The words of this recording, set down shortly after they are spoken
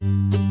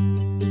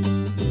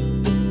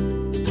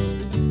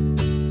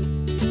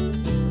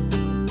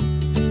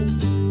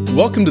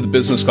Welcome to the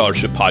Business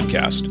Scholarship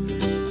Podcast,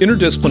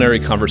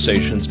 interdisciplinary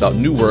conversations about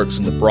new works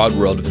in the broad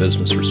world of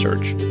business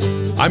research.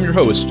 I'm your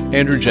host,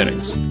 Andrew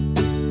Jennings.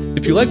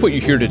 If you like what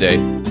you hear today,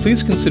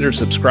 please consider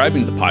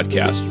subscribing to the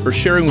podcast or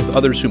sharing with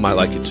others who might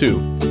like it too.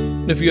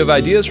 And if you have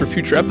ideas for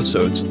future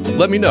episodes,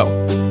 let me know.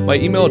 My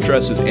email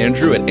address is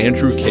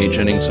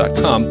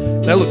andrew@andrewkjennings.com,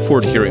 and I look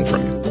forward to hearing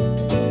from you.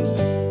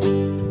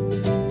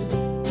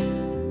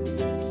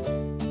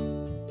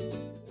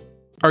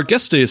 Our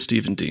guest today is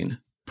Stephen Dean,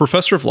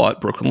 professor of law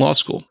at Brooklyn Law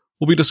School.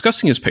 We'll be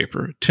discussing his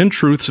paper, 10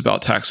 Truths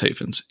About Tax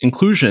Havens,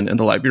 Inclusion in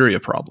the Liberia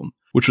Problem,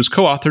 which was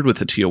co-authored with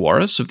Atiya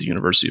Waris of the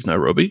University of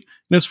Nairobi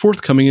and is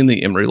forthcoming in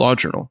the Emory Law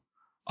Journal.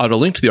 I'll add a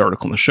link to the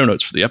article in the show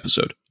notes for the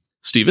episode.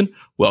 Stephen,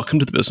 welcome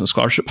to the Business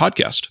Scholarship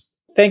Podcast.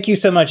 Thank you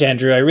so much,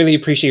 Andrew. I really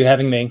appreciate you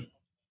having me.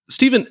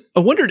 Stephen,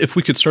 I wondered if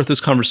we could start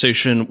this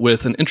conversation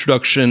with an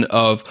introduction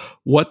of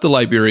what the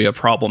Liberia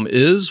problem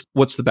is,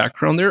 what's the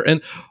background there,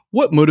 and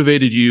what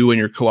motivated you and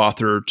your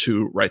co-author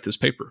to write this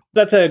paper?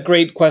 That's a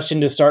great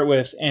question to start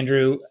with,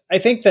 Andrew. I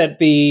think that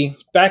the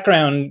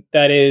background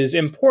that is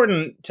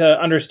important to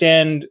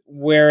understand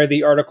where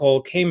the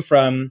article came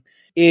from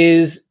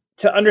is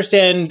to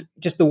understand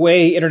just the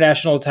way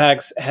international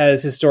tax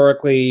has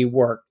historically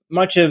worked.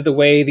 Much of the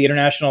way the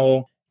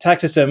international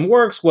tax system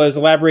works was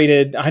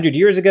elaborated 100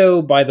 years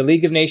ago by the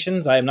League of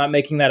Nations. I am not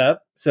making that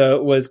up. So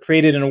it was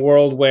created in a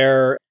world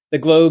where the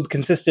globe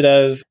consisted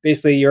of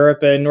basically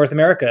Europe and North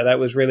America. That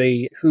was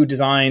really who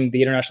designed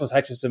the international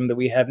tax system that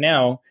we have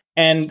now.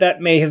 And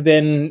that may have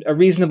been a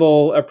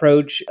reasonable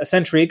approach a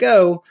century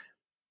ago.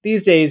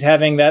 These days,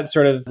 having that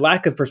sort of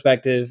lack of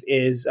perspective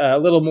is a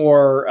little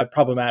more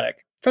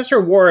problematic.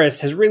 Professor Waris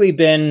has really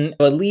been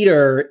a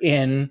leader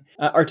in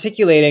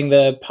articulating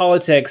the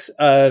politics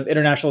of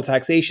international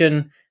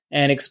taxation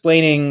and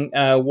explaining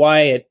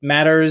why it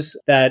matters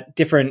that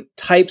different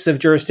types of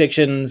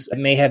jurisdictions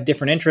may have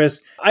different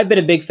interests. I've been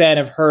a big fan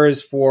of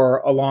hers for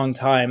a long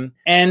time.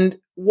 And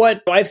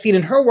what I've seen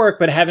in her work,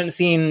 but haven't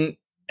seen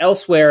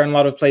elsewhere in a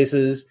lot of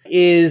places,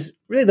 is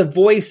really the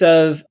voice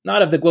of,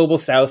 not of the global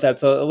south,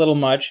 that's a little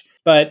much,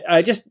 but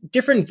just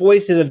different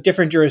voices of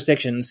different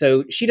jurisdictions.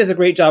 So she does a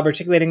great job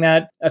articulating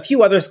that. A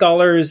few other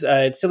scholars,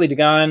 Célie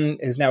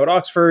Degan, who's now at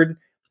Oxford,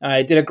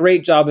 did a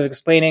great job of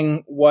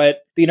explaining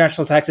what the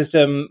international tax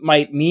system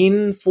might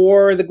mean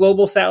for the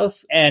global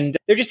south. And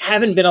there just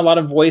haven't been a lot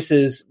of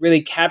voices really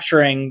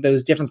capturing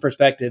those different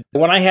perspectives.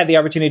 When I had the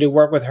opportunity to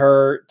work with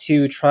her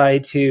to try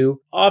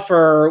to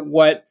offer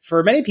what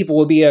for many people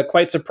would be a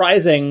quite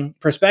surprising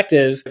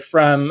perspective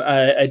from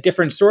a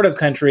different sort of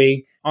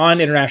country on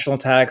international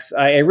tax,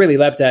 I really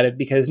leapt at it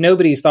because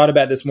nobody's thought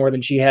about this more than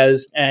she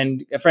has.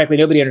 And frankly,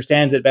 nobody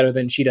understands it better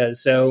than she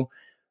does. So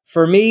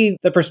for me,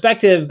 the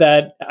perspective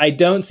that I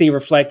don't see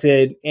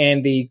reflected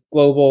in the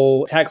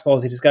global tax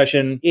policy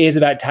discussion is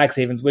about tax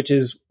havens, which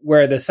is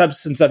where the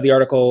substance of the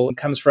article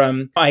comes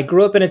from. I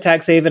grew up in a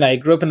tax haven. I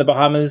grew up in the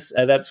Bahamas.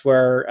 That's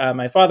where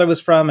my father was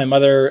from. My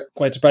mother,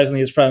 quite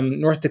surprisingly, is from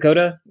North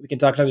Dakota. We can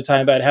talk another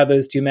time about how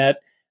those two met.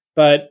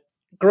 But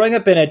growing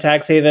up in a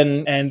tax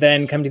haven and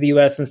then come to the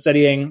US and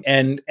studying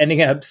and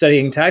ending up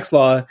studying tax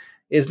law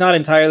is not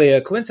entirely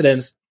a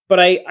coincidence. But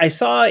I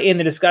saw in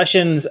the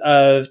discussions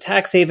of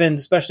tax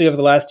havens, especially over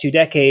the last 2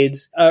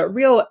 decades, a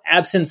real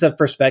absence of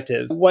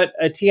perspective. What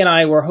Atiya and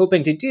I were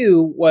hoping to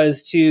do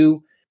was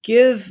to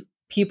give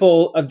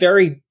people a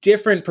very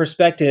different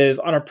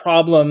perspective on a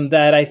problem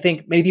that I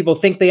think many people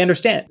think they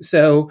understand.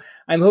 So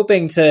I'm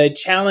hoping to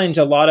challenge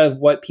a lot of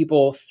what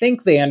people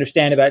think they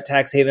understand about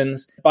tax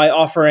havens by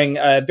offering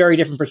a very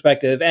different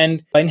perspective.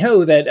 And I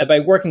know that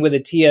by working with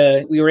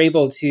Atiya, we were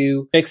able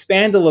to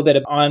expand a little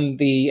bit on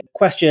the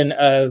question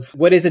of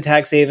what is a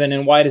tax haven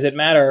and why does it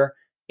matter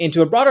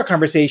into a broader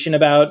conversation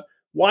about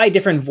why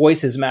different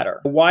voices matter,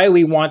 why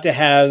we want to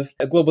have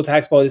a global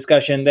tax policy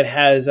discussion that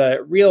has a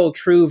real,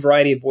 true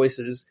variety of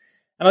voices.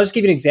 And I'll just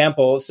give you an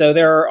example. So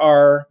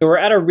we're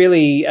at a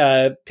really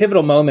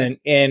pivotal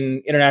moment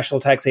in international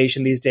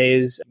taxation these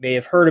days. You may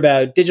have heard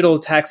about digital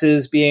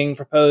taxes being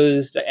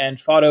proposed and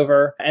fought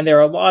over. And there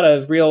are a lot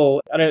of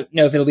real, I don't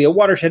know if it'll be a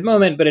watershed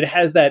moment, but it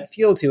has that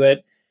feel to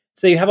it.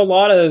 So you have a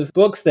lot of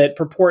books that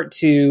purport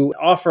to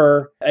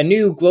offer a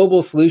new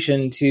global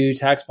solution to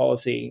tax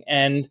policy.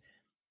 And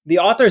the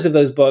authors of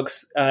those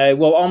books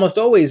will almost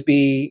always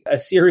be a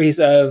series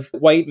of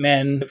white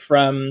men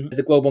from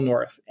the global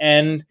north.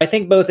 And I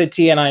think both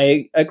Atiya and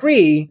I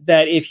agree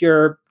that if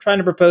you're trying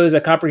to propose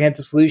a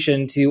comprehensive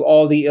solution to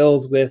all the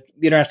ills with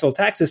the international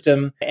tax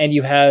system, and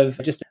you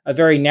have just a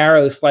very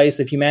narrow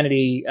slice of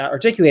humanity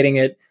articulating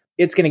it,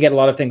 it's going to get a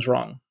lot of things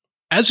wrong.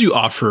 As you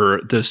offer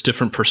this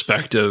different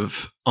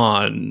perspective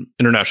on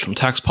international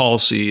tax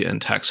policy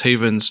and tax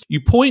havens,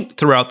 you point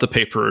throughout the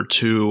paper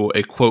to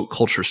a quote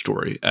culture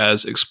story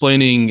as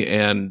explaining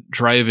and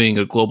driving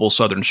a global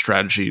Southern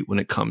strategy when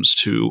it comes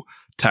to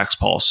tax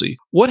policy.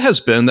 What has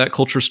been that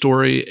culture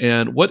story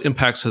and what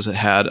impacts has it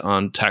had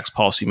on tax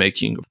policy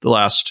making the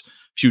last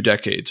few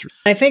decades?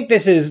 I think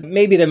this is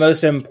maybe the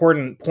most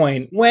important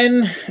point.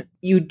 When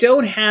you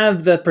don't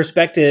have the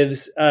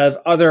perspectives of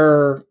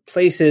other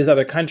places,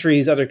 other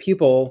countries, other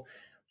people,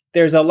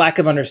 there's a lack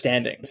of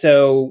understanding.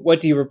 So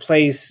what do you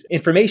replace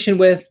information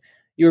with?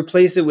 You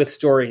replace it with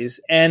stories.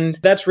 And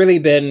that's really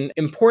been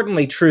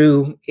importantly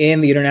true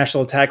in the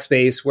international tax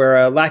space, where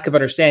a lack of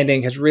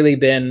understanding has really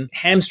been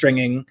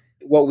hamstringing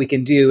what we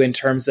can do in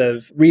terms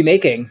of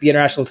remaking the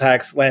international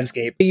tax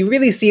landscape. You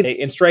really see it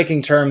in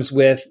striking terms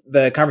with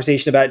the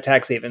conversation about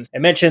tax havens. I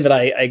mentioned that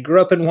I grew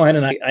up in one,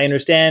 and I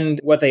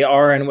understand what they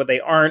are and what they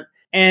aren't.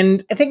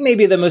 And I think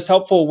maybe the most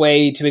helpful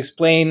way to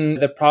explain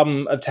the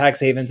problem of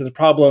tax havens and the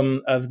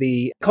problem of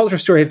the culture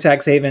story of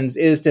tax havens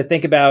is to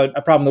think about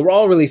a problem that we're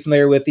all really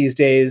familiar with these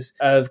days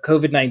of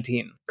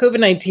COVID-19.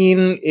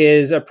 COVID-19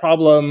 is a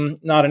problem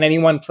not in any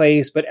one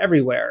place, but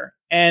everywhere.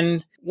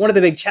 And one of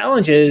the big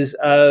challenges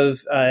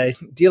of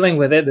dealing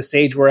with it, the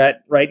stage we're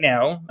at right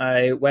now,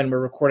 when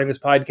we're recording this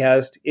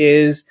podcast,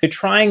 is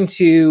trying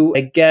to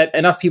get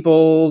enough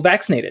people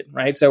vaccinated,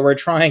 right? So we're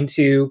trying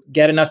to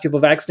get enough people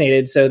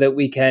vaccinated so that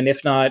we can,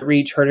 if not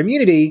reach herd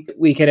immunity,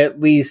 we can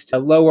at least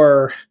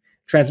lower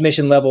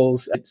transmission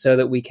levels so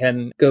that we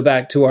can go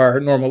back to our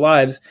normal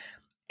lives.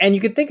 And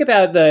you could think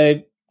about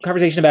the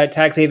conversation about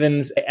tax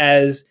havens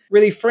as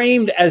really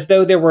framed as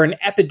though there were an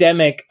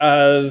epidemic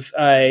of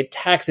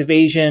tax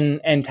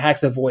evasion and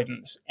tax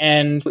avoidance.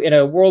 And in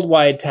a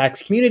worldwide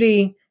tax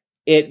community,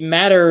 it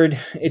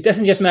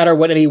doesn't just matter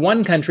what any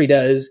one country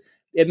does,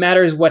 it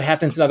matters what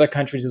happens in other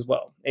countries as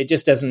well. It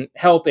just doesn't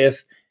help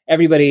if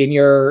everybody in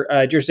your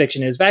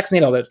jurisdiction is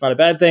vaccinated, although it's not a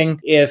bad thing,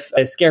 if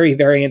scary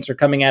variants are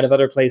coming out of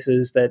other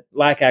places that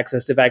lack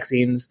access to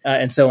vaccines,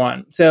 and so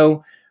on.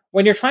 So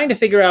when you're trying to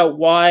figure out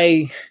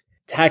why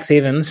tax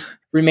havens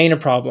remain a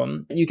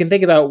problem, you can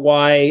think about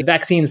why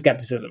vaccine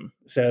skepticism.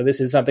 So this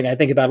is something I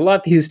think about a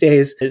lot these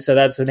days. So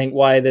that's, I think,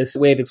 why this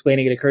way of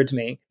explaining it occurred to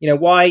me.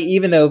 Why,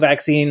 even though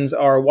vaccines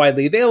are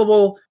widely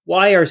available,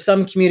 why are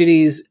some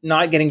communities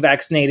not getting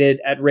vaccinated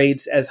at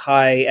rates as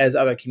high as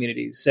other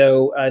communities?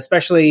 So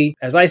especially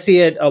as I see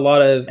it,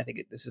 I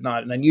think this is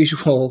not an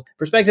unusual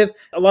perspective,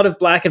 a lot of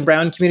Black and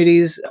brown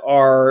communities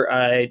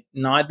are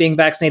not being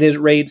vaccinated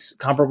at rates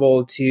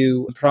comparable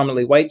to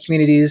predominantly white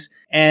communities.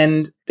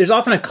 And there's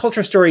often a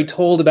culture story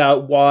told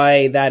about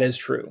why that is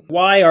true.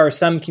 Why are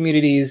some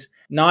communities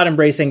not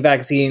embracing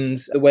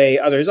vaccines the way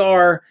others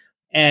are,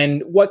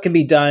 and what can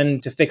be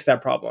done to fix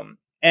that problem?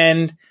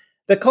 And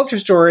the culture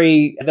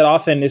story that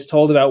often is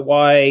told about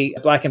why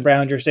Black and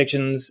brown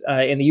jurisdictions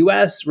in the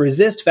US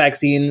resist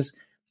vaccines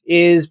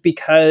is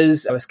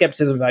because of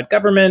skepticism about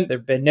government. There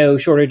have been no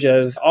shortage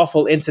of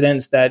awful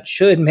incidents that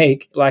should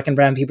make Black and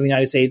brown people in the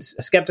United States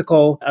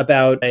skeptical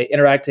about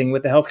interacting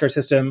with the healthcare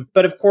system.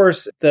 But of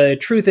course, the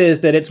truth is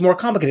that it's more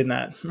complicated than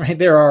that, right?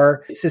 There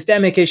are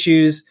systemic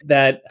issues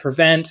that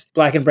prevent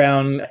Black and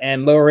brown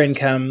and lower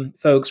income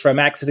folks from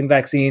accessing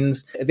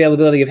vaccines,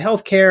 availability of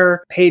healthcare,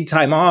 paid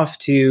time off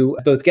to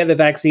both get the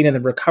vaccine and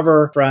then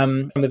recover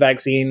from the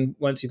vaccine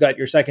once you've got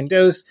your second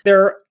dose.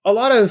 There are a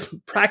lot of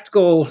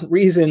practical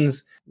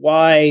reasons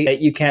why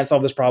you can't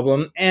solve this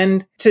problem.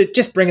 And to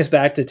just bring us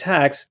back to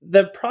tax,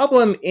 the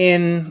problem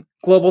in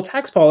global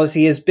tax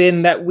policy has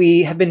been that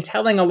we have been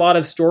telling a lot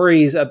of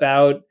stories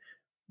about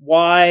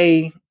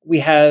why we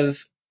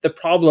have the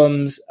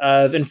problems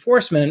of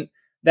enforcement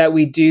that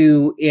we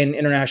do in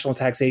international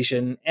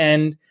taxation.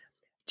 And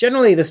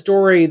generally, the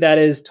story that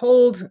is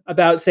told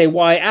about, say,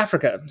 why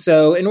Africa.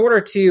 So in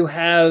order to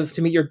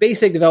meet your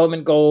basic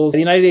development goals, the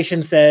United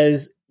Nations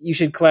says you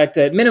should collect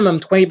at minimum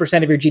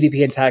 20% of your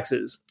GDP in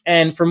taxes.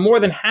 And for more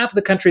than half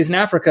the countries in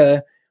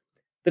Africa,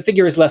 the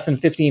figure is less than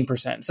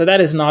 15%. So that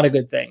is not a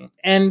good thing.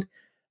 And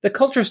the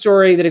culture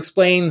story that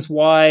explains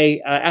why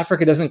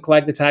Africa doesn't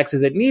collect the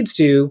taxes it needs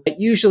to,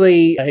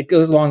 it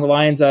goes along the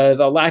lines of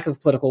a lack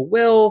of political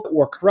will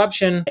or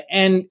corruption.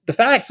 And the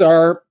facts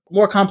are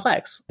more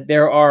complex.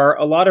 There are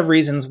a lot of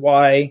reasons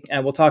why,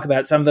 and we'll talk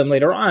about some of them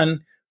later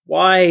on,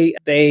 why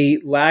they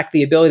lack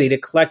the ability to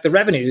collect the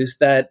revenues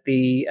that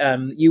the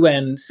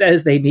UN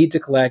says they need to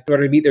collect in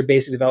order to meet their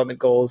basic development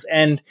goals.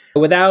 And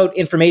without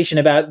information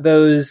about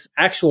those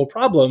actual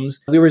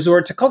problems, we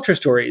resort to culture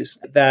stories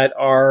that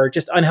are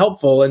just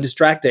unhelpful and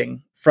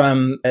distracting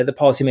from the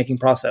policymaking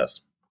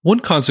process. One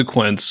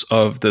consequence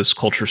of this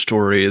culture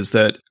story is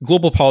that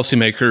global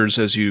policymakers,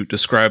 as you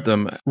describe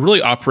them,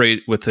 really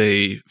operate with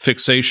a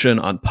fixation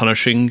on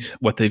punishing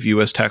what they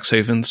view as tax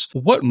havens.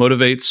 What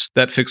motivates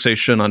that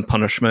fixation on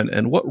punishment,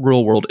 and what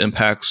real-world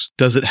impacts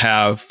does it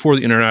have for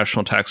the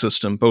international tax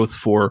system, both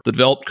for the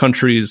developed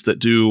countries that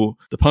do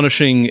the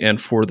punishing and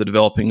for the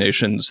developing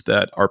nations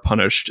that are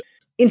punished?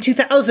 In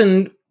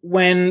 2000,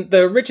 when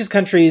the richest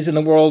countries in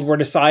the world were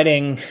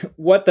deciding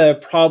what the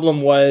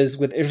problem was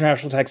with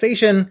international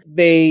taxation,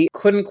 they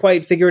couldn't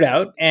quite figure it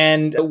out.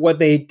 And what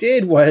they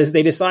did was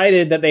they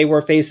decided that they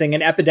were facing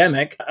an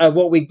epidemic of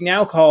what we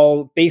now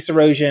call base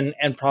erosion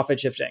and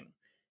profit shifting.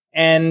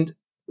 And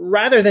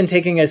rather than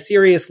taking a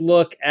serious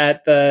look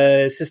at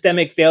the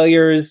systemic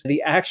failures,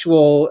 the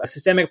actual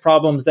systemic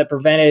problems that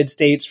prevented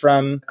states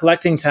from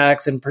collecting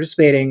tax and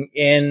participating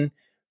in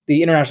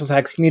the international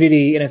tax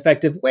community in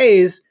effective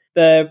ways,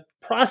 the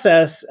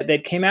process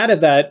that came out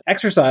of that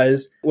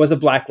exercise was a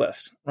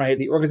blacklist, right?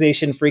 The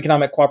Organization for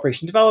Economic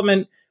Cooperation and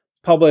Development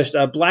published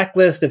a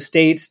blacklist of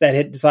states that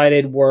it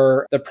decided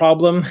were the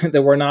problem,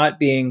 that were not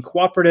being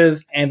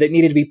cooperative, and that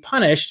needed to be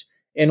punished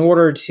in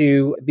order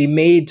to be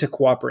made to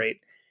cooperate.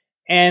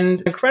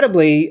 And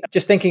incredibly,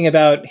 just thinking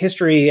about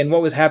history and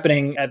what was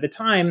happening at the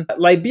time,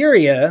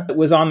 Liberia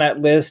was on that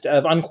list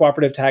of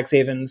uncooperative tax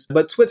havens,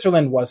 but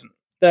Switzerland wasn't.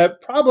 The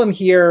problem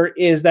here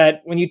is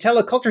that when you tell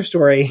a culture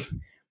story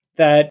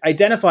that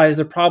identifies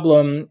the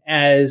problem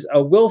as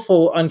a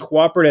willful,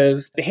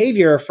 uncooperative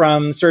behavior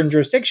from certain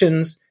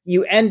jurisdictions,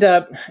 you end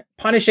up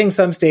punishing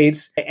some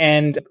states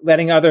and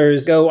letting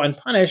others go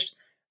unpunished.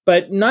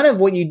 But none of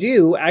what you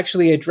do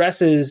actually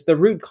addresses the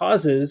root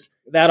causes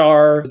that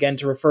are, again,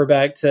 to refer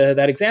back to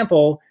that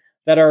example,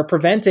 that are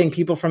preventing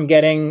people from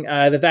getting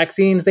the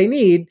vaccines they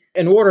need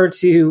in order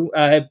to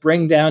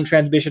bring down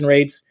transmission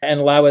rates and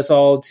allow us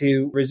all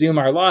to resume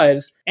our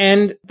lives.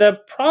 And the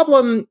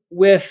problem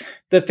with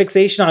the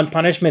fixation on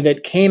punishment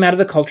that came out of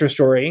the culture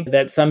story,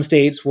 that some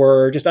states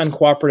were just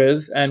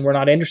uncooperative and were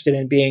not interested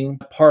in being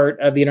part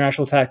of the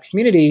international tax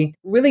community,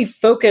 really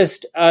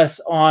focused us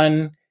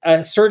on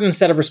a certain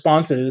set of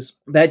responses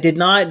that did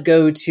not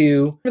go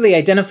to really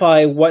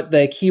identify what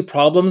the key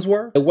problems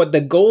were, what the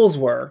goals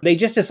were. They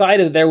just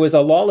decided that there was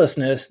a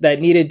lawlessness that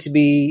needed to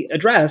be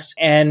addressed,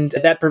 and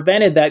that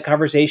prevented that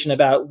conversation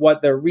about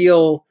what the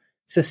real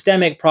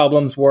systemic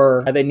problems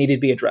were that needed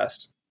to be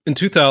addressed. In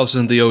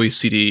 2000, the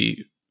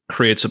OECD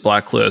creates a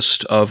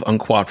blacklist of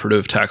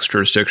uncooperative tax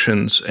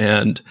jurisdictions.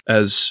 And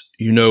as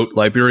you note,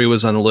 Liberia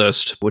was on the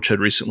list, which had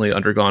recently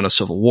undergone a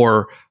civil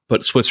war,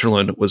 but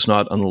Switzerland was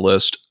not on the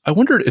list. I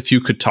wondered if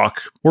you could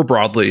talk more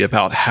broadly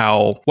about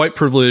how white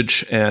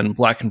privilege and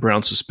Black and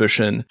brown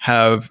suspicion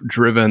have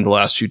driven the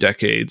last few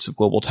decades of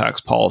global tax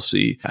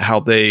policy, how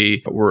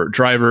they were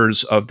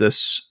drivers of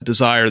this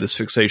desire, this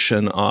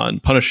fixation on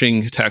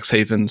punishing tax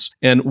havens,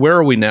 and where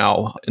are we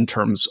now in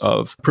terms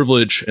of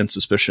privilege and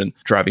suspicion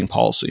driving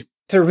policy?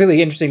 It's a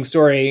really interesting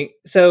story.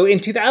 So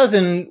in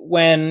 2000,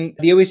 when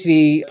the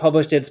OECD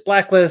published its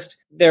blacklist,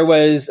 there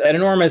was an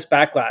enormous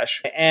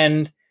backlash.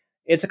 And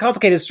it's a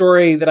complicated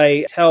story that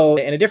I tell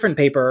in a different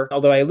paper,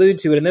 although I allude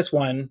to it in this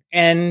one.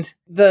 And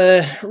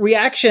the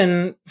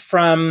reaction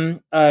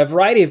from a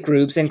variety of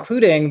groups,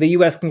 including the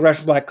U.S.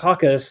 Congressional Black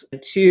Caucus,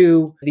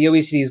 to the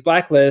OECD's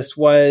blacklist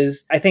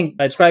was, I think,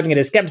 describing it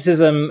as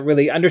skepticism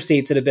really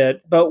understates it a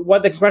bit. But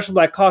what the Congressional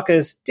Black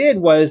Caucus did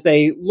was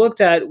they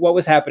looked at what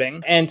was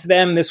happening. And to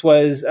them, this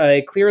was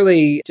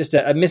clearly just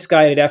a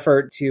misguided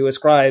effort to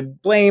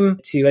ascribe blame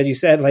to, as you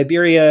said,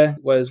 Liberia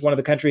was one of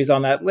the countries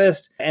on that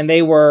list. And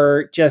they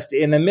were just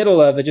in the middle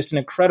of just an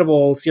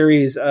incredible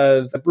series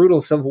of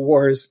brutal civil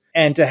wars.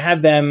 And to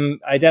have them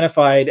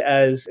identified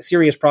as a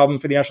serious problem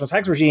for the national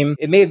tax regime,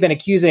 it may have been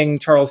accusing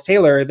Charles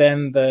Taylor,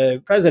 then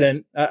the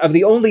president, of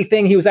the only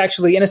thing he was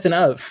actually innocent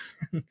of.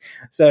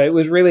 So it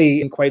was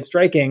really quite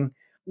striking.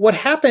 What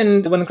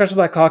happened when the Congressional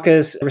Black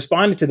Caucus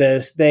responded to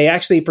this, they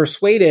actually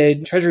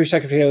persuaded Treasury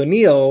Secretary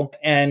O'Neill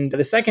and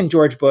the second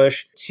George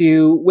Bush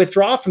to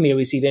withdraw from the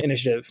OECD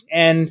initiative.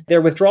 And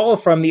their withdrawal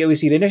from the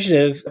OECD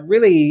initiative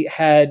really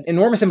had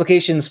enormous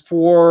implications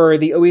for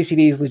the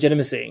OECD's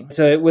legitimacy.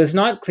 So it was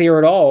not clear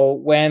at all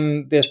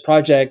when this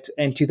project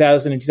in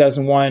 2000 and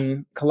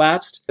 2001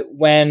 collapsed,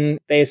 when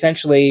they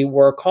essentially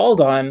were called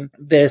on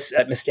this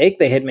mistake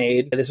they had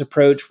made, this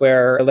approach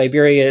where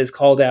Liberia is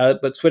called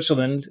out, but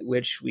Switzerland,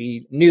 which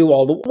we knew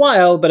all the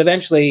while, but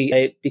eventually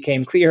it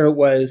became clear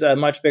was a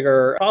much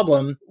bigger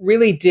problem,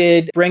 really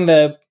did bring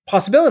the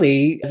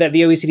possibility that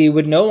the OECD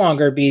would no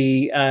longer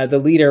be the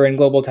leader in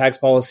global tax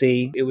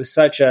policy. It was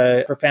such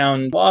a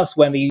profound loss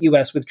when the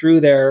US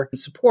withdrew their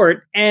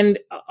support. And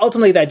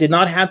ultimately, that did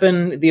not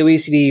happen. The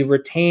OECD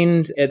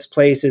retained its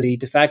place as the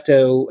de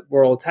facto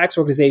World Tax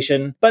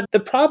Organization. But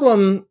the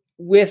problem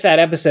with that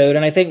episode,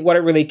 and I think what it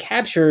really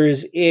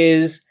captures,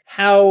 is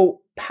how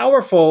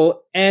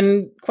powerful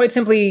and quite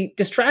simply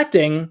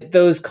distracting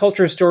those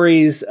culture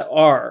stories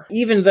are.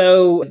 Even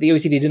though the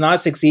OECD did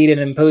not succeed in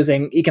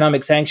imposing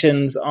economic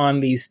sanctions on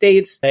these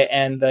states,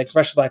 and the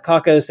Congressional Black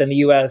Caucus and the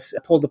US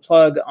pulled the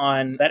plug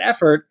on that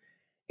effort,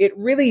 it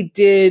really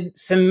did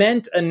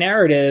cement a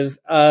narrative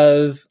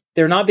of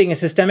there not being a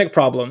systemic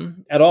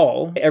problem at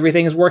all.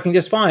 Everything is working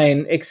just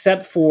fine,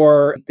 except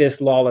for this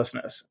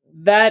lawlessness.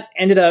 That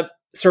ended up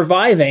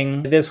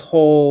surviving this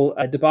whole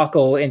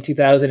debacle in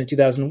 2000 and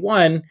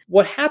 2001,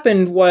 what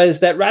happened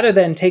was that rather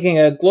than taking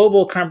a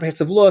global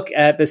comprehensive look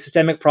at the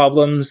systemic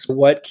problems,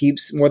 what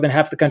keeps more than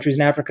half the countries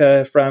in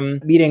Africa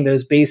from meeting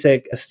those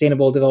basic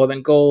sustainable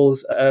development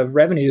goals of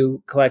revenue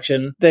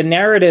collection, the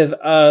narrative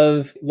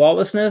of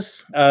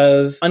lawlessness,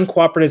 of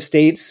uncooperative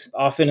states,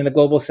 often in the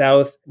global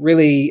south,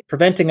 really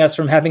preventing us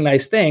from having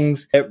nice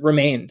things, it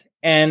remained.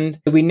 And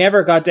we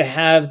never got to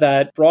have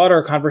that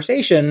broader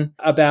conversation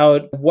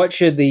about what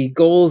should the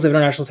goals of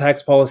international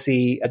tax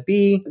policy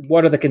be,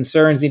 what are the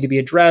concerns need to be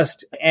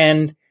addressed.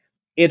 And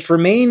it's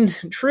remained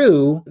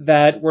true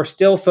that we're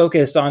still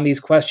focused on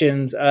these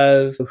questions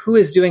of who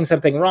is doing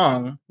something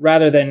wrong,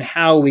 rather than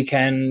how we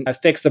can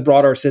fix the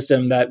broader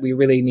system that we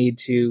really need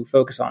to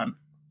focus on.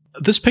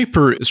 This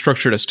paper is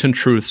structured as 10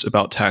 truths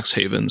about tax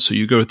havens. So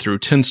you go through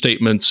 10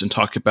 statements and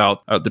talk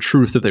about the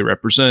truth that they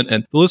represent.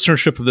 And the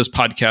listenership of this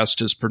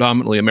podcast is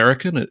predominantly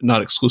American,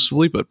 not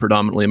exclusively, but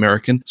predominantly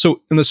American.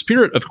 So in the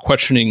spirit of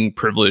questioning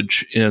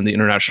privilege in the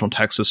international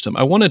tax system,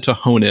 I wanted to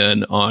hone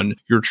in on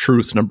your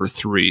truth number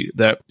 3,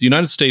 that the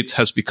United States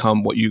has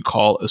become what you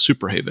call a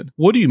superhaven.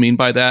 What do you mean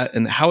by that?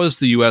 And how is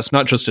the U.S.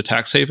 not just a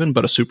tax haven,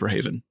 but a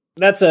superhaven?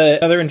 That's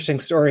another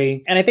interesting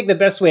story. And I think the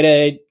best way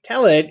to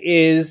tell it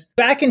is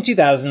back in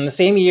 2000, the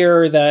same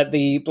year that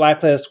the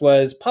blacklist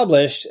was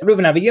published,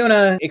 Reuven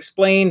Aviona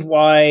explained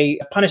why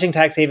punishing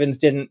tax havens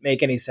didn't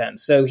make any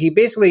sense. So he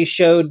basically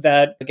showed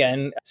that,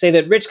 again, say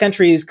that rich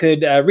countries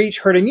could reach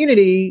herd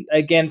immunity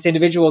against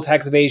individual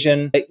tax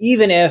evasion,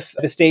 even if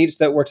the states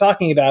that we're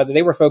talking about, that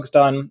they were focused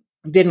on,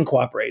 didn't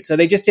cooperate. So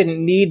they just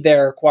didn't need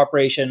their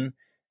cooperation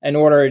in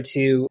order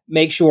to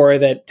make sure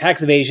that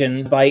tax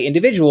evasion by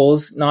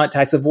individuals, not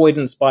tax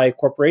avoidance by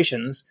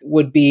corporations,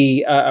 would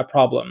be a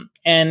problem.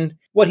 And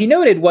what he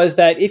noted was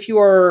that if you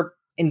are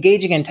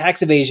engaging in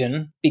tax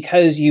evasion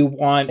because you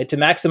want to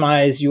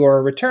maximize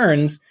your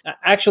returns,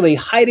 actually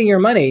hiding your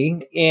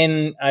money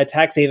in a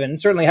tax haven,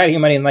 certainly hiding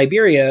your money in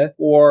Liberia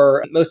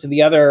or most of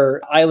the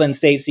other island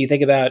states that you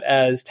think about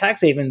as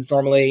tax havens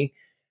normally,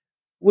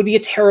 would be a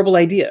terrible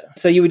idea.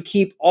 So you would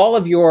keep all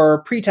of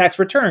your pre-tax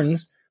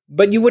returns,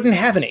 but you wouldn't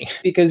have any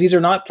because these are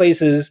not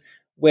places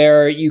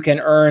where you can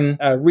earn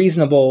a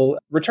reasonable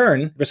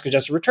return,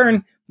 risk-adjusted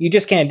return. You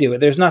just can't do it.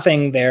 There's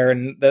nothing there.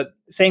 And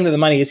saying that the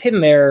money is hidden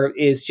there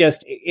is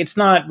just, it's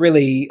not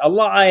really a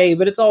lie,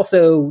 but it's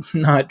also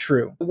not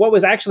true. What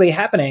was actually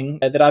happening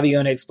that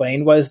Aviona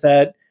explained was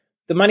that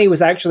the money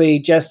was actually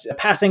just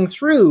passing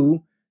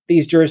through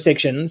these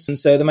jurisdictions. And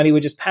so the money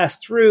would just pass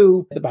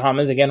through the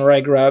Bahamas, again, where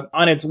I grew up,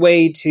 on its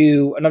way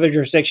to another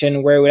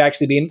jurisdiction where it would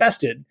actually be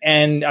invested.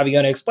 And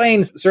Aviona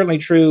explains, certainly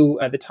true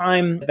at the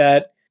time,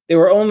 that there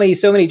were only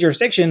so many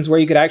jurisdictions where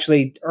you could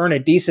actually earn a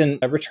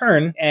decent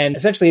return, and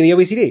essentially the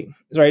OECD,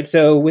 right?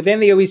 So within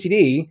the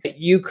OECD,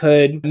 you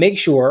could make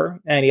sure,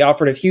 and he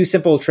offered a few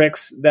simple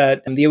tricks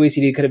that the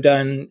OECD could have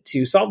done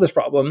to solve this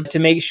problem, to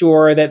make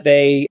sure that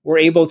they were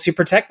able to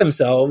protect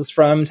themselves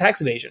from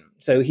tax evasion.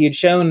 So he had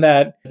shown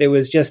that there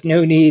was just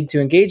no need to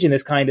engage in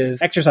this kind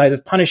of exercise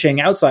of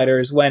punishing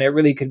outsiders when it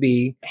really could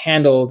be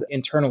handled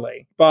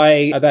internally.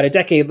 By about a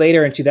decade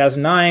later, in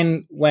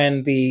 2009,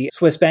 when the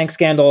Swiss bank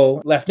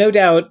scandal left no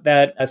doubt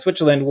that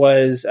Switzerland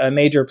was a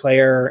major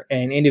player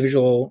in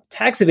individual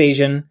tax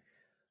evasion,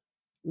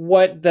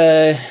 what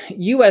the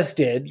U.S.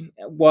 did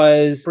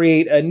was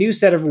create a new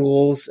set of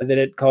rules that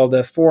it called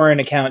the Foreign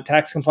Account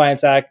Tax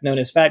Compliance Act, known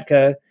as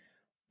FATCA,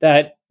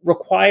 that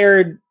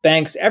required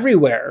banks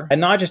everywhere, and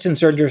not just in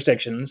certain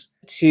jurisdictions,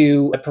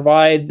 to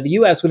provide the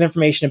U.S. with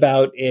information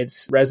about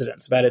its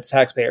residents, about its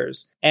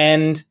taxpayers.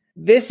 And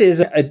this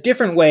is a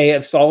different way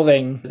of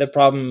solving the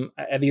problem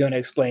Aviona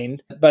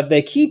explained, but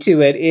the key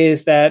to it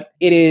is that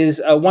it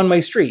is a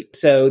one-way street.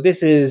 So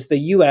this is the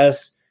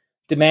U.S.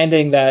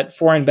 demanding that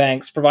foreign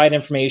banks provide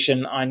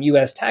information on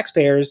U.S.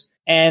 taxpayers,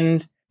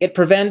 and it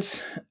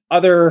prevents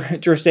other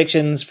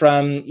jurisdictions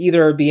from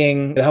either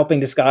helping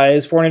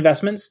disguise foreign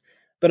investments,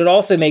 but it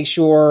also makes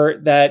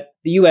sure that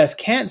the U.S.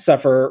 can't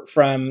suffer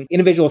from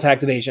individual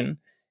tax evasion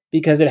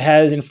because it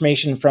has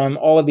information from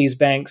all of these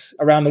banks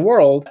around the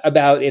world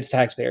about its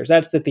taxpayers.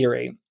 That's the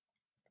theory.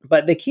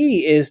 But the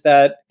key is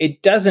that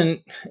it doesn't,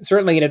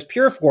 certainly in its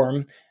pure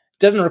form,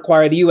 doesn't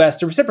require the U.S.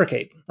 to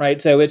reciprocate,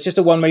 right? So it's just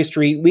a one-way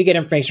street. We get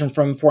information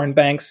from foreign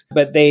banks,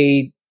 but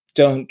they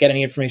don't get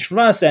any information from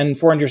us, and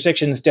foreign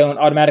jurisdictions don't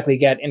automatically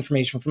get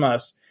information from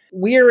us.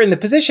 We're in the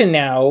position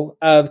now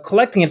of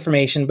collecting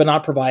information, but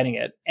not providing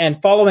it.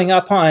 And following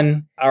up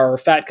on our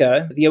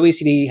FATCA, the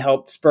OECD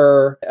helped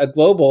spur a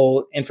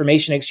global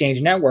information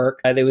exchange network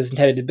that was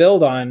intended to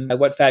build on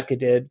what FATCA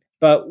did.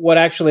 But what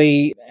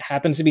actually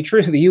happens to be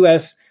true, the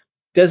U.S.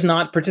 does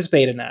not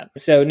participate in that.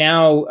 So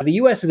now the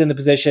U.S. is in the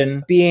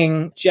position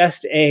being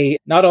just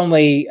not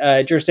only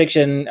a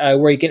jurisdiction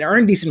where you can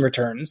earn decent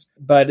returns,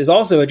 but is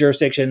also a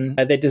jurisdiction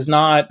that does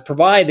not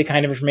provide the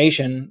kind of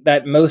information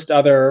that most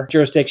other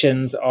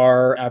jurisdictions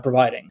are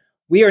providing.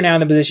 We are now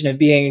in the position of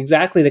being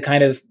exactly the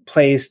kind of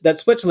place that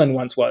Switzerland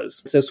once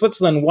was. So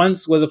Switzerland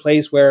once was a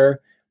place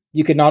where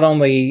you could not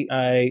only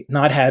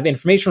not have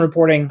information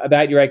reporting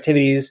about your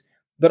activities,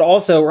 but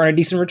also earn a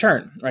decent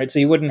return, right? So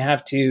you wouldn't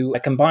have to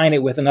combine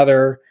it with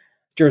another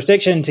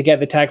jurisdiction to get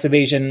the tax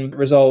evasion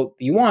result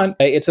you want.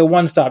 It's a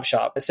one-stop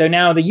shop. So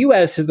now the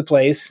U.S. is the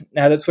place,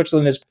 now that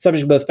Switzerland is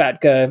subject to both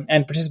FATCA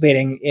and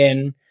participating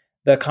in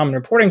the Common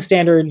Reporting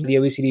Standard, the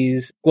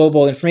OECD's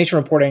global information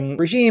reporting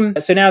regime.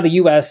 So now the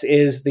U.S.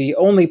 is the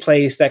only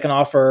place that can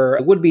offer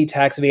would-be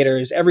tax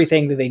evaders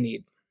everything that they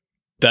need.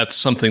 That's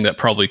something that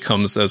probably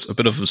comes as a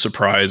bit of a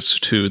surprise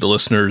to the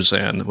listeners.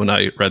 And when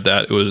I read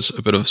that, it was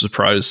a bit of a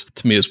surprise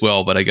to me as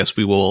well. But I guess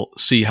we will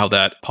see how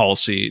that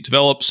policy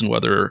develops and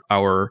whether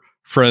our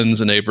friends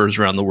and neighbors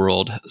around the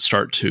world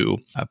start to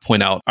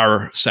point out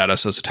our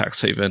status as a tax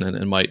haven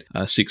and might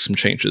seek some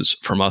changes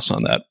from us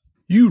on that.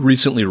 You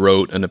recently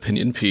wrote an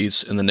opinion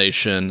piece in The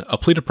Nation, a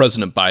plea to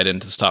President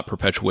Biden to stop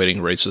perpetuating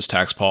racist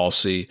tax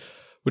policy,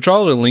 which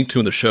I'll link to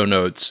in the show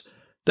notes,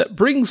 that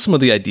brings some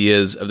of the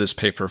ideas of this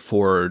paper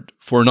forward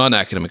for a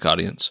non-academic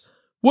audience.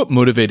 What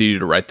motivated you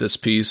to write this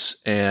piece,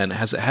 and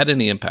has it had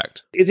any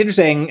impact? It's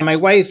interesting. My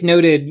wife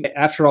noted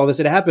after all this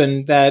had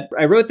happened that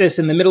I wrote this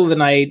in the middle of the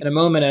night in a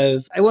moment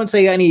of, I won't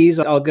say unease,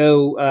 I'll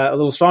go a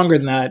little stronger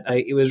than that.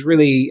 It was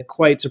really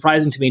quite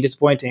surprising to me,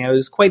 disappointing. I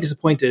was quite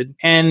disappointed.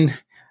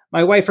 And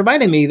my wife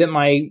reminded me that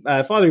my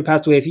father, who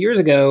passed away a few years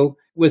ago,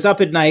 was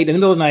up at night, in the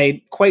middle of the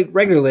night, quite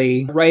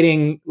regularly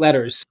writing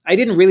letters. I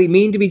didn't really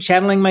mean to be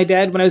channeling my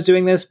dad when I was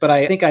doing this, but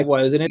I think I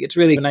was, and it's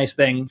really a nice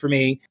thing for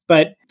me.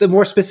 But the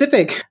more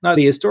specific, not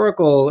the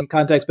historical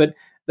context, but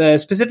the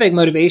specific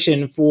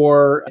motivation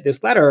for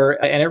this letter,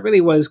 and it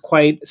really was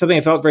quite something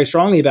I felt very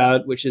strongly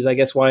about, which is, I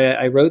guess, why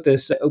I wrote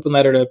this open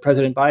letter to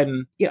President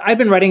Biden. I've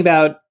been writing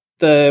about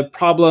the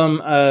problem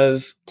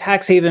of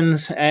tax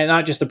havens, and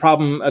not just the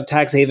problem of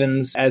tax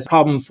havens as a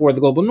problem for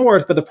the global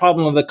north, but the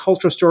problem of the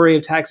cultural story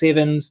of tax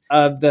havens,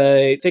 of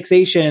the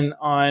fixation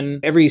on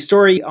every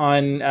story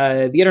on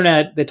the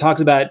internet that talks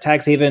about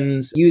tax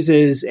havens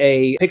uses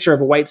a picture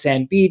of a white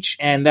sand beach.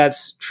 And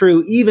that's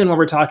true even when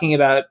we're talking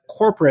about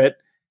corporate,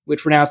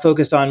 which we're now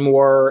focused on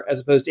more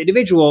as opposed to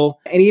individual.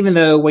 And even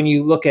though when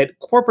you look at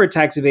corporate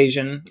tax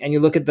evasion and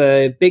you look at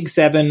the big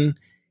seven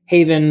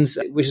havens,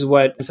 which is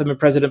what some of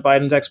President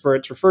Biden's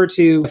experts refer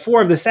to,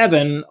 4 of the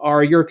 7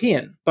 are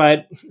European.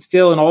 But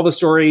still, in all the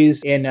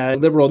stories in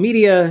liberal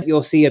media,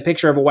 you'll see a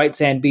picture of a white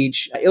sand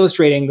beach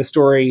illustrating the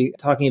story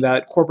talking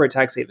about corporate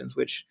tax havens,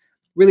 which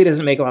really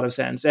doesn't make a lot of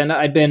sense. And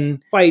I'd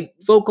been quite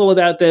vocal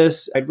about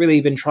this. I'd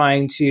really been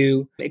trying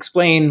to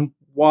explain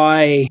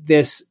why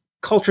this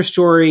culture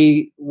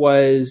story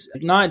was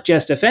not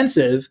just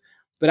offensive,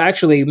 but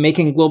actually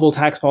making global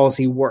tax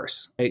policy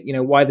worse.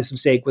 Why this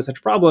mistake was such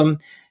a problem.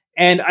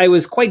 And I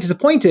was quite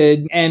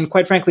disappointed and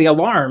quite frankly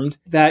alarmed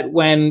that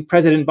when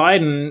President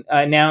Biden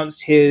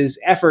announced his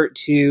effort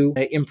to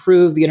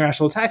improve the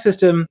international tax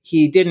system,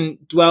 he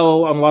didn't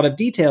dwell on a lot of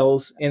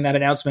details in that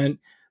announcement,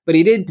 but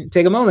he did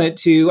take a moment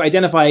to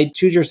identify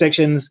 2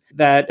 jurisdictions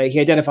that he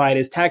identified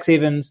as tax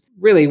havens.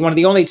 Really, one of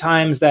the only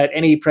times that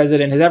any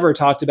president has ever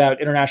talked about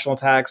international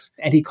tax,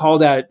 and he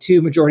called out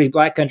 2 majority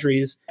Black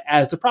countries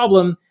as the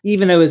problem,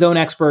 even though his own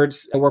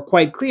experts were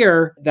quite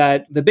clear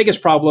that the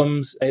biggest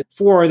problems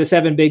for the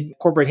 7 big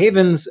corporate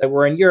havens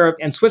were in Europe,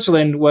 and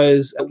Switzerland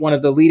was one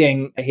of the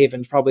leading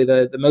havens, probably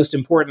the most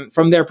important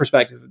from their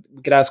perspective.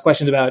 We could ask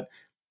questions about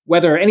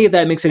whether any of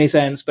that makes any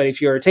sense, but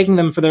if you're taking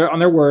them on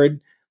their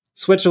word,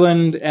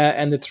 Switzerland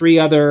and the 3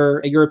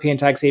 other European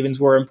tax havens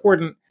were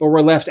important, but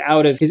were left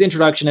out of his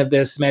introduction of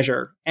this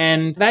measure.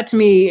 And that, to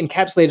me,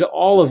 encapsulated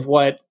all of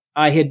what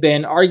I had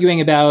been arguing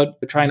about,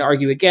 trying to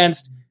argue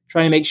against,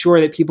 trying to make sure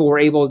that people were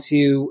able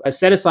to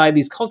set aside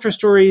these culture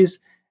stories,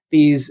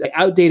 these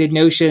outdated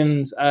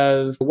notions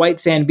of white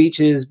sand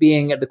beaches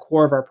being at the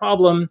core of our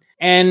problem.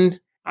 And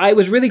I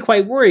was really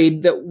quite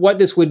worried that what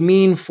this would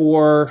mean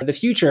for the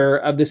future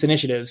of this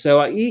initiative.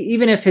 So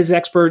even if his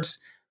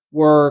experts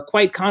were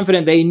quite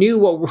confident they knew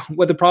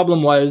what the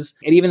problem was,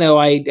 and even though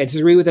I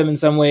disagree with them in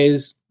some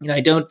ways, I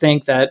don't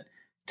think that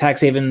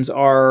tax havens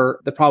are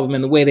the problem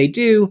in the way they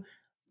do,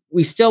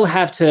 we still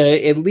have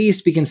to at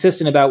least be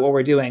consistent about what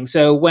we're doing.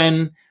 So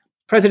when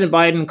President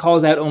Biden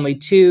calls out only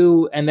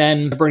 2, and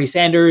then Bernie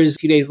Sanders a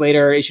few days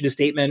later issued a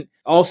statement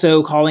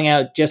also calling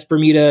out just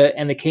Bermuda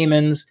and the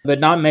Caymans, but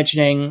not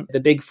mentioning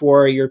the big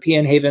 4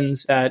 European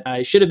havens that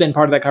should have been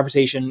part of that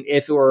conversation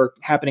if it were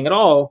happening at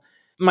all.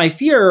 My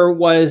fear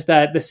was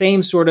that the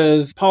same sort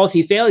of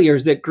policy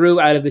failures that grew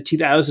out of the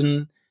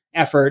 2000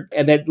 effort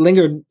and that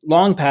lingered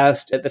long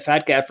past the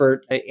FATCA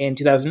effort in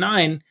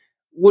 2009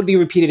 would be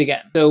repeated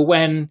again. So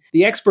when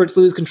the experts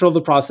lose control of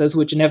the process,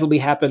 which inevitably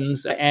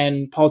happens,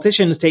 and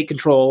politicians take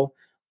control,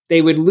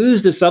 they would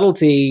lose the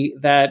subtlety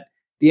that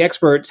the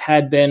experts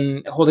had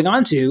been holding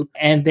on to,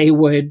 and they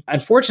would,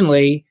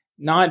 unfortunately,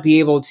 not be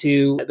able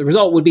to, the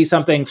result would be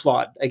something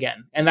flawed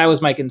again. And that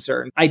was my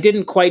concern. I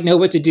didn't quite know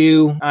what to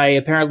do. I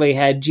apparently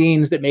had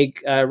genes that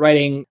make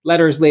writing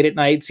letters late at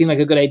night seem like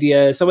a good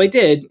idea. So I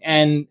did.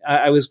 And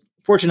I was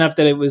fortunate enough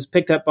that it was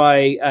picked up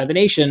by The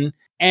Nation.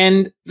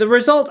 And the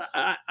result,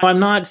 I'm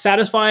not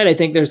satisfied. I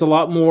think there's a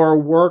lot more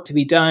work to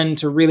be done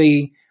to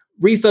really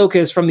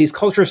refocus from these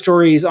culture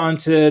stories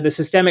onto the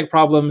systemic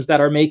problems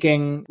that are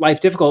making life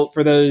difficult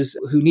for those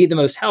who need the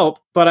most help.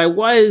 But I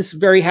was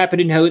very happy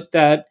to note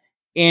that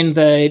in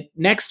the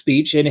next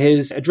speech, in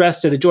his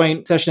address to the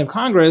joint session of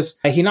Congress,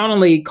 he not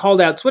only called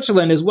out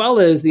Switzerland as well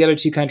as the other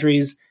 2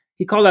 countries,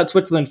 he called out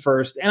Switzerland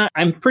first. And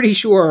I'm pretty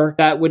sure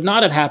that would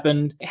not have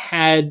happened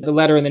had the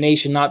letter in The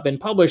Nation not been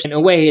published. In a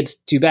way, it's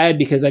too bad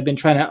because I've been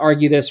trying to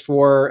argue this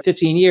for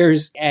 15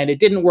 years and it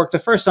didn't work the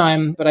first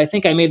time. But I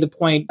think I made the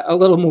point a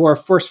little more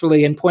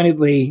forcefully and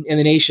pointedly in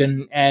The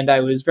Nation. And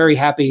I was very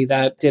happy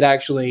that did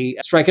actually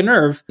strike a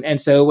nerve. And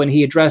so when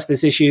he addressed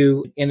this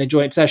issue in the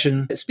joint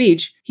session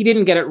speech, he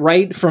didn't get it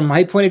right from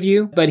my point of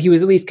view, but he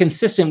was at least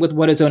consistent with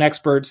what his own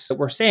experts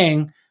were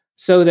saying,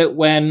 so that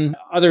when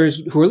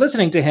others who were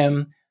listening to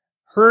him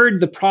heard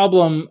the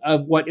problem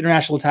of what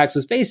international tax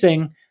was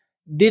facing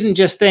didn't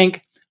just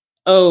think,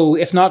 oh,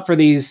 if not for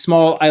these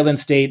small island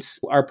states,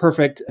 our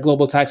perfect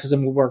global tax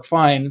system would work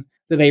fine.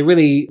 That they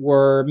really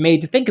were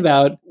made to think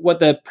about what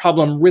the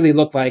problem really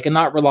looked like and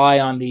not rely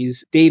on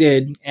these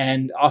dated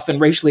and often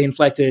racially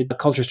inflected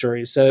culture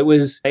stories. So it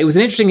was an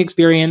interesting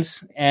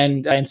experience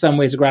and in some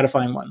ways a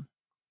gratifying one.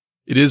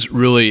 It is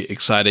really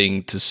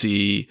exciting to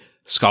see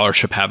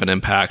scholarship have an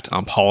impact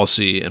on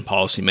policy and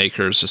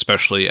policymakers,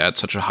 especially at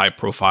such a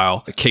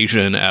high-profile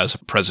occasion as a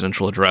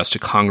presidential address to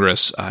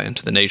Congress and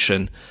to the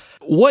nation.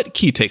 What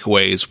key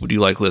takeaways would you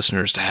like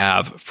listeners to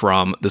have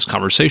from this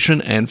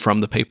conversation and from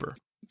the paper?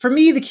 For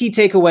me, the key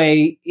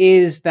takeaway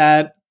is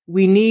that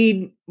we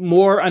need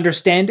more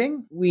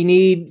understanding. We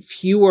need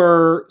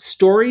fewer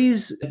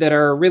stories that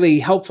are really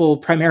helpful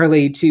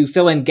primarily to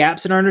fill in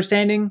gaps in our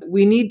understanding.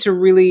 We need to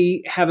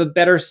really have a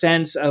better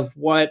sense of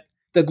what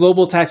the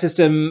global tax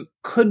system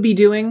could be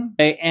doing.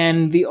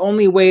 And the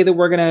only way that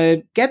we're going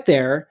to get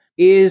there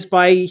is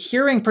by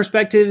hearing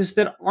perspectives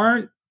that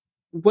aren't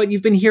what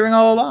you've been hearing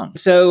all along.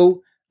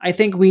 So I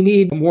think we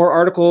need more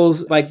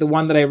articles like the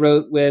one that I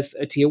wrote with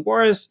Atiya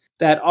Waris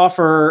that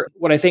offer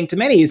what I think to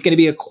many is going to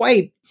be a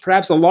quite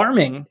perhaps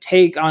alarming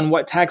take on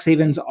what tax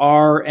havens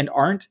are and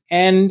aren't.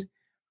 And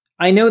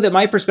I know that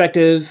my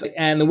perspective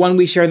and the one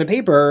we share in the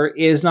paper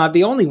is not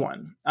the only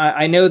one.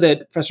 I know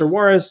that Professor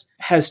Waris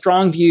has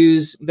strong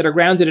views that are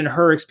grounded in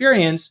her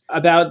experience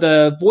about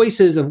the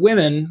voices of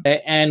women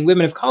and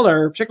women of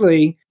color,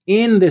 particularly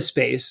in this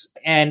space,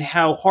 and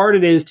how hard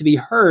it is to be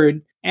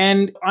heard.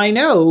 And I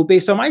know,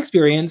 based on my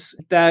experience,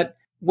 that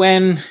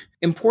when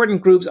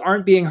important groups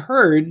aren't being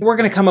heard, we're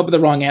going to come up with the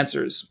wrong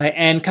answers.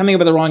 And coming up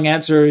with the wrong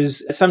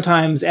answers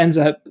sometimes ends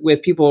up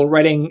with people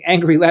writing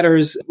angry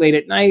letters late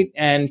at night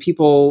and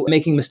people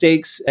making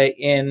mistakes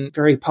in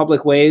very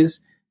public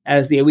ways,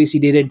 as the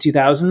OECD did in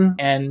 2000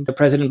 and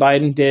President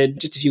Biden did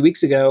just a few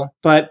weeks ago.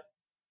 But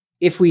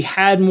if we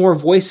had more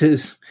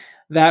voices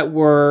that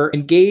were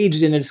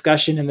engaged in the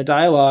discussion and the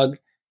dialogue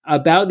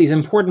about these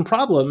important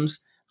problems,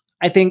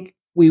 I think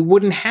we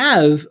wouldn't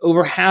have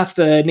over half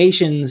the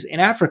nations in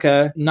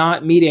Africa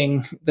not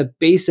meeting the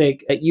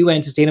basic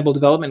UN Sustainable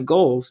Development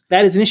Goals.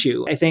 That is an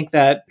issue. I think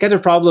that the kinds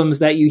of problems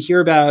that you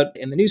hear about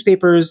in the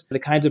newspapers, the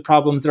kinds of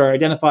problems that are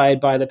identified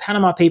by the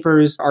Panama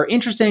Papers are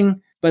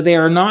interesting, but they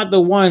are not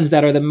the ones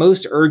that are the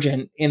most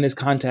urgent in this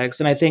context.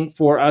 And I think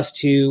for us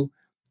to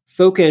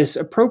focus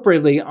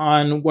appropriately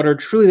on what are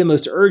truly the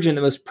most urgent,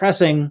 the most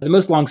pressing, the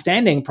most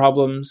longstanding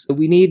problems,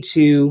 we need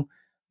to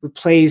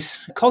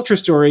replace culture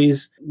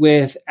stories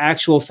with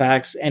actual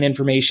facts and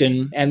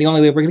information. And the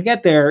only way we're going to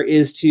get there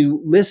is to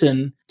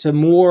listen to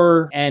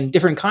more and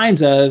different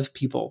kinds of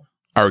people.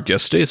 Our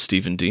guest today is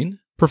Stephen Dean,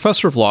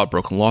 professor of law at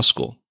Brooklyn Law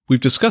School. We've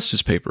discussed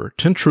his paper,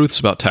 10 Truths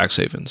About Tax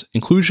Havens,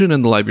 Inclusion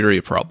in the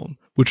Liberia Problem,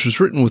 which was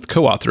written with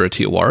co-author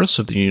Atiya Waris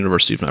of the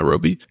University of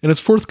Nairobi, and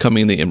is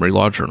forthcoming in the Emory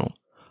Law Journal.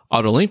 I'll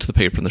add a link to the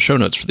paper in the show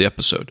notes for the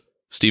episode.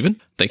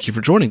 Stephen, thank you for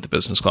joining the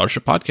Business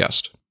Scholarship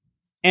Podcast.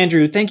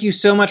 Andrew, thank you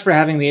so much for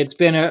having me. It's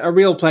been a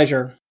real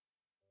pleasure.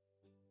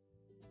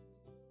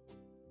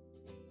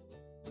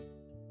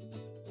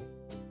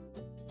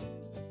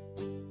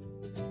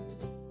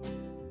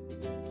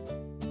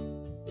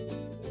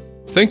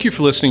 Thank you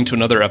for listening to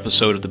another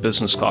episode of the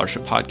Business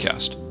Scholarship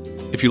Podcast.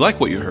 If you like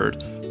what you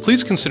heard,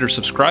 please consider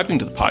subscribing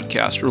to the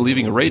podcast or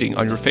leaving a rating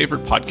on your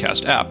favorite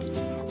podcast app,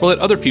 or let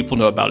other people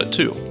know about it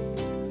too.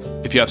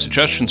 If you have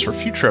suggestions for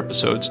future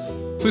episodes,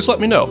 please let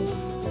me know.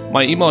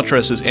 My email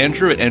address is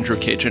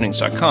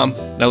andrew@andrewkjennings.com,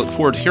 and I look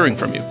forward to hearing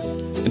from you.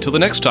 Until the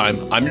next time,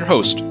 I'm your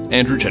host,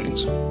 Andrew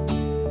Jennings.